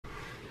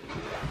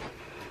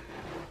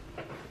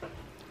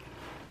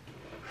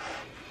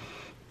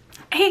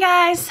Hey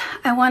guys,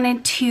 I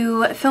wanted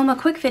to film a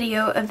quick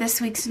video of this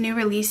week's new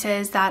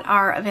releases that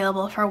are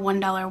available for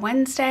 $1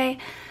 Wednesday.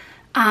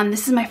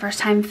 This is my first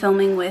time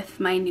filming with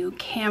my new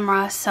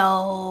camera,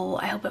 so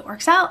I hope it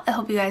works out. I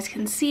hope you guys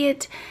can see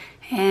it,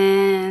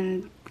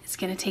 and it's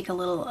gonna take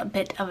a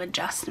bit of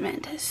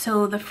adjustment.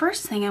 So the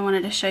first thing I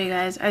wanted to show you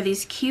guys are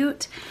these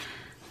cute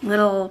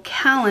little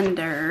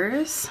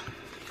calendars.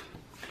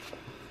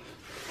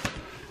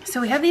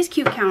 So we have these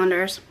cute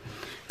calendars.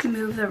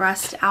 Move the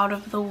rest out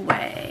of the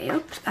way.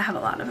 Oops, I have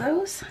a lot of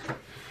those.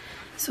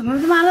 So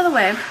move them out of the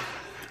way.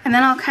 And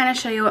then I'll kind of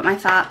show you what my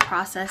thought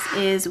process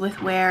is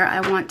with where I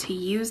want to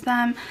use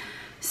them.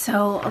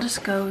 So I'll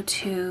just go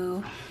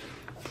to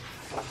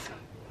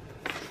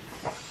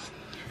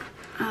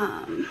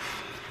a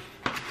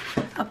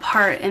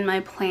part in my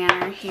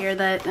planner here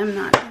that I'm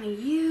not going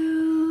to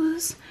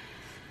use.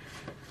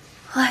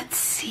 Let's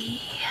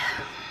see.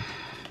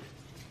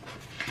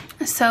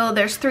 So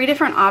there's 3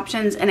 different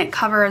options and it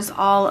covers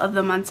all of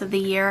the months of the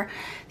year.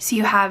 So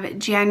you have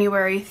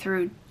January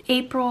through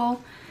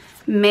April,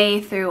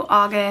 May through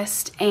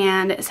August,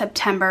 and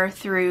September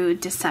through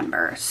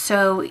December.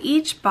 So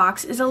each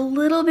box is a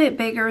little bit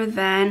bigger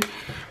than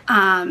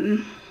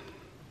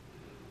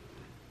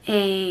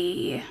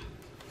a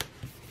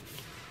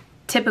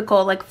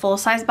typical like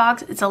full-size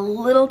box. It's a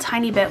little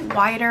tiny bit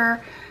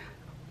wider.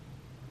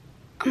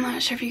 I'm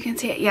not sure if you can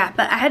see it. Yeah,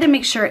 but I had to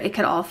make sure it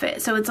could all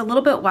fit. So it's a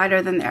little bit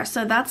wider than there.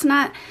 So that's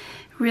not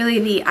really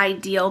the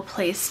ideal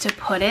place to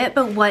put it.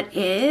 But what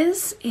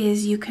is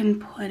you can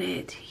put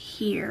it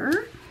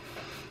here.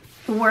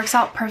 It works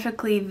out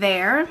perfectly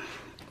there.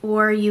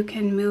 Or you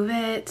can move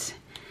it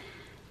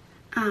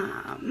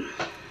and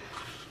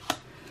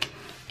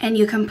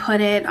you can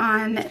put it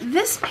on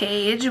this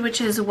page,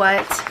 which is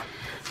what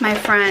my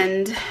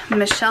friend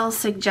Michelle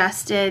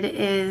suggested,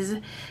 is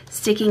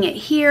sticking it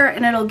here,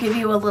 and it'll give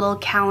you a little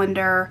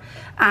calendar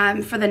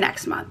for the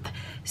next month.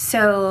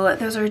 So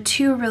those are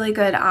 2 really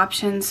good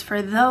options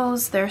for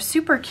those. They're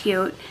super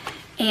cute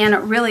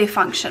and really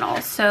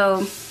functional.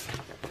 So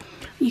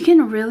you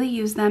can really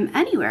use them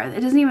anywhere.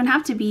 It doesn't even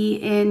have to be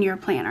in your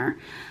planner.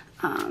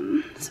 So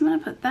I'm gonna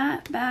put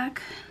that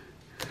back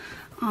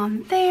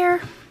on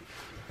there.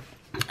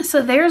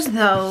 So there's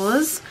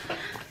those.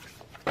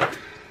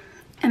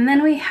 And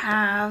then we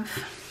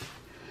have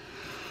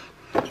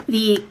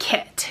the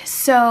kit.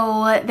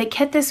 So the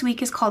kit this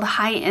week is called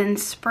High End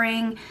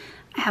Spring.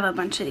 I have a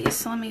bunch of these,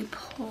 so let me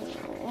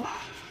pull.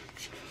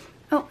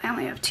 Oh, I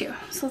only have 2,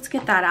 so let's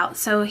get that out.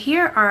 So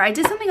here are, I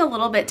did something a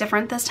little bit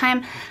different this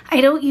time.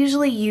 I don't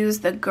usually use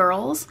the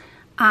girls,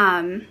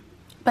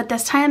 but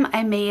this time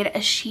I made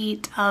a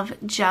sheet of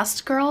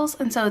just girls,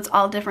 and so it's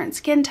all different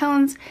skin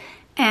tones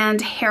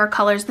and hair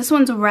colors. This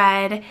one's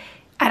red.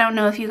 I don't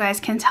know if you guys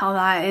can tell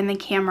that in the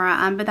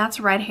camera, but that's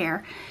red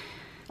hair.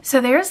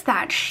 So there's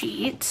that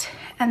sheet.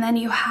 And then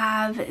you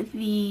have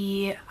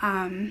the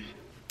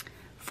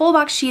full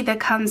box sheet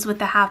that comes with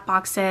the half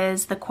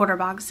boxes, the quarter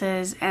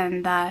boxes,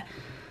 and the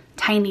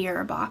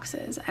tinier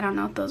boxes. I don't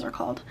know what those are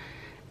called.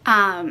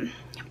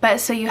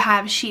 But so you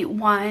have sheet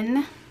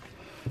 1,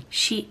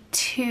 sheet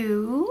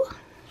 2,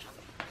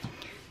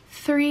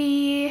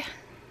 3,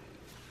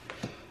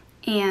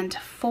 and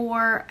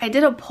 4. I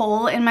did a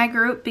poll in my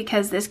group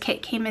because this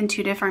kit came in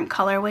 2 different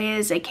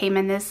colorways. It came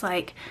in this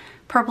like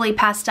purpley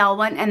pastel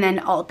one and then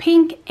all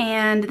pink,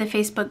 and the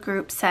Facebook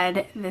group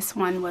said this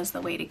one was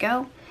the way to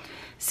go.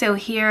 So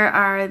here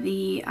are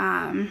the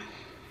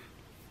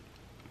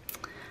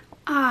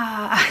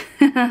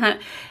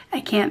I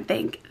can't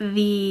think,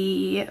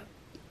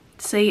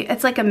 so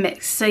it's like a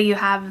mix. So you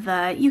have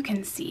the, you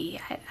can see,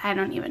 I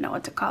don't even know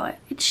what to call it.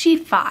 It's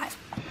sheet 5.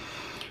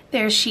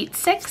 There's sheet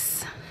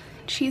 6.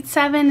 Sheet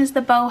 7 is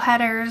the bow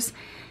headers.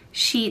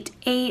 Sheet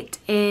 8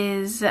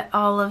 is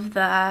all of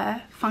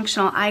the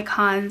functional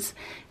icons.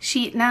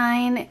 Sheet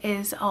 9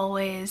 is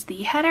always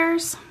the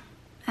headers.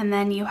 And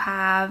then you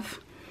have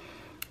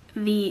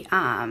the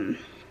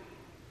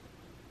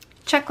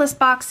checklist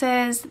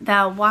boxes,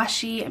 the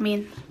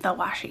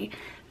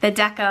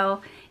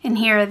deco, and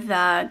here are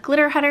the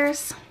glitter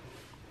headers.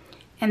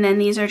 And then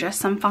these are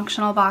just some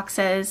functional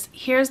boxes.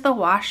 Here's the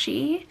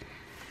washi.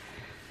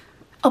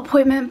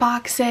 Appointment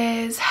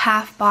boxes,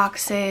 half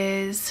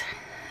boxes,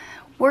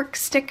 work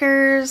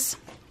stickers,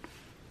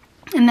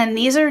 and then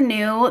these are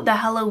new, the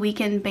Hello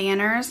Weekend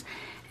banners,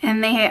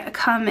 and they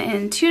come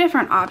in 2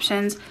 different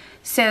options.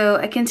 So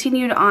I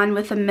continued on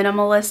with the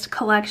minimalist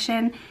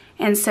collection,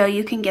 and so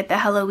you can get the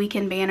Hello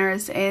Weekend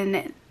banners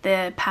in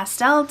the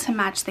pastel to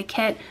match the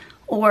kit,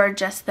 or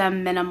just the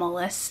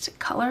minimalist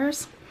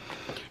colors.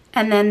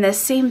 And then the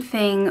same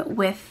thing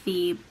with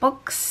the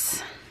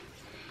books.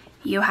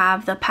 You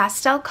have the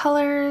pastel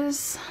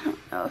colors, I don't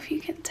know if you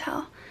can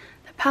tell,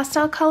 the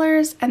pastel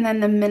colors, and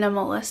then the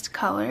minimalist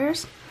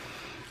colors.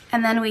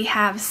 And then we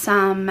have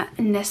some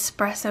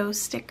Nespresso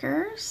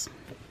stickers.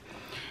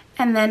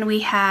 And then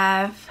we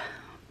have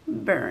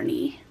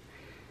Bernie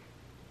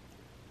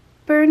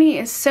Bernie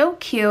is so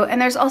cute. And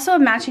there's also a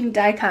matching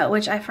die cut,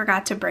 which I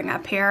forgot to bring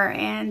up here,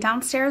 and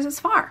downstairs is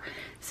far.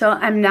 So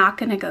I'm not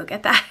gonna go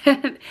get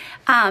that.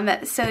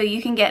 So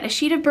you can get a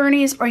sheet of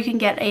Bernies, or you can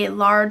get a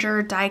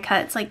larger die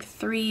cut. It's like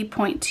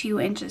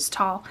 3.2 inches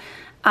tall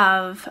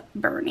of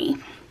Bernie.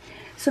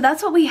 So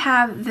that's what we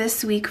have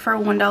this week for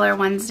 $1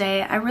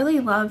 Wednesday. I really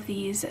love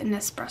these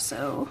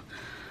Nespresso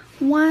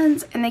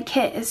ones, and the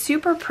kit is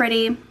super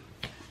pretty,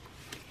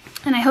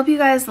 and I hope you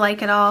guys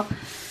like it all.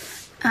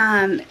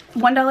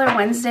 $1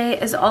 Wednesday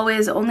is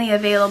always only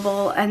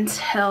available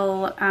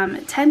until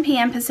 10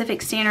 p.m.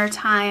 Pacific Standard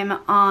Time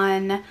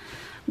on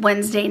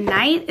Wednesday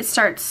night. It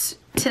starts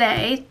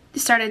today. It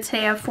started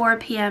today at 4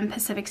 p.m.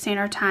 Pacific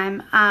Standard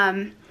Time,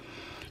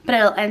 but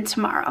it'll end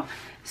tomorrow.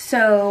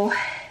 So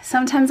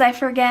sometimes I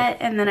forget,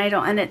 and then I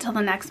don't end it till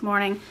the next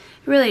morning.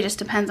 It really just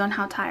depends on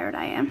how tired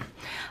I am.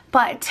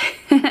 But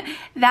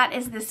that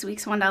is this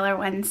week's $1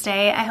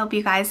 Wednesday. I hope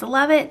you guys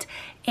love it,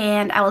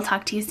 and I will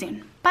talk to you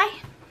soon. Bye.